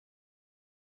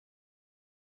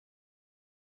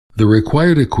The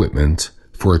required equipment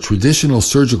for a traditional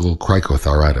surgical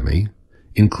cricothyrotomy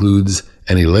includes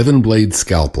an 11-blade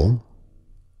scalpel,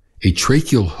 a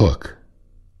tracheal hook,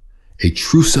 a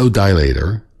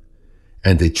trusodilator,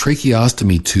 and a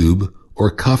tracheostomy tube or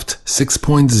cuffed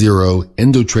 6.0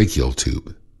 endotracheal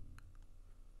tube.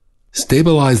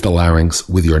 Stabilize the larynx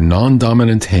with your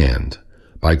non-dominant hand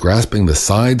by grasping the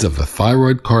sides of the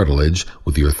thyroid cartilage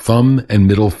with your thumb and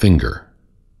middle finger.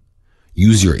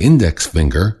 Use your index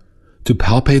finger to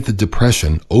palpate the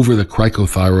depression over the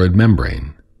cricothyroid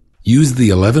membrane. Use the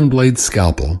 11-blade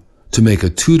scalpel to make a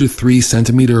 2 to 3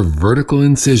 centimeter vertical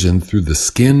incision through the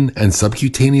skin and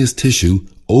subcutaneous tissue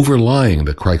overlying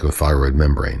the cricothyroid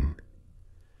membrane.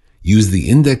 Use the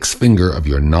index finger of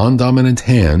your non-dominant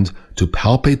hand to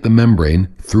palpate the membrane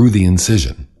through the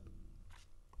incision.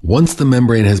 Once the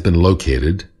membrane has been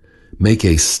located, make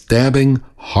a stabbing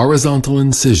horizontal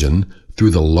incision through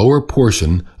the lower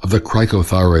portion of the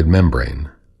cricothyroid membrane.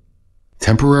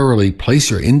 Temporarily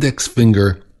place your index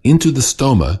finger into the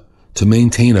stoma to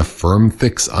maintain a firm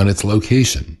fix on its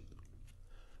location.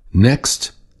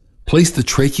 Next, place the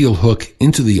tracheal hook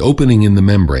into the opening in the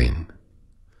membrane.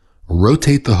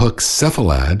 Rotate the hook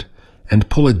cephalad and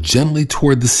pull it gently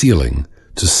toward the ceiling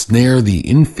to snare the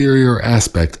inferior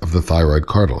aspect of the thyroid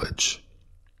cartilage.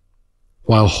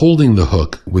 While holding the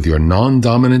hook with your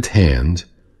non-dominant hand,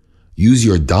 use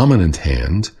your dominant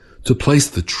hand to place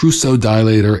the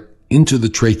trusodilator into the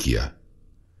trachea.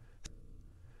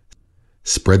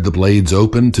 Spread the blades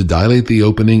open to dilate the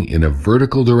opening in a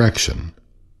vertical direction.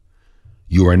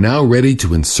 You are now ready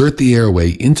to insert the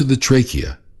airway into the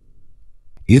trachea.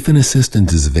 If an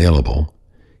assistant is available,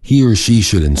 he or she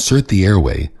should insert the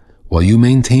airway while you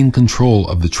maintain control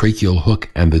of the tracheal hook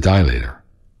and the dilator.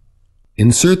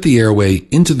 Insert the airway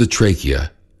into the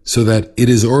trachea so that it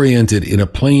is oriented in a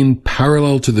plane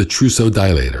parallel to the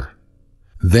trusodilator.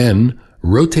 Then,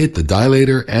 rotate the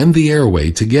dilator and the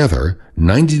airway together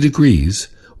 90 degrees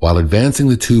while advancing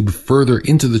the tube further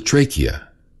into the trachea.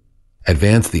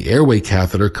 Advance the airway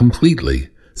catheter completely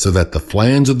so that the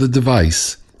flange of the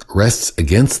device rests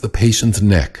against the patient's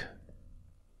neck.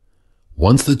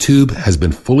 Once the tube has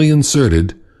been fully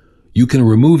inserted, you can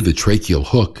remove the tracheal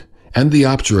hook and the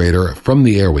obturator from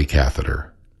the airway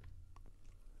catheter.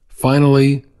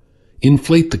 Finally,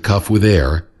 inflate the cuff with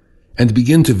air and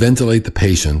begin to ventilate the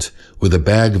patient with a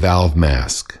bag valve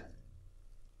mask.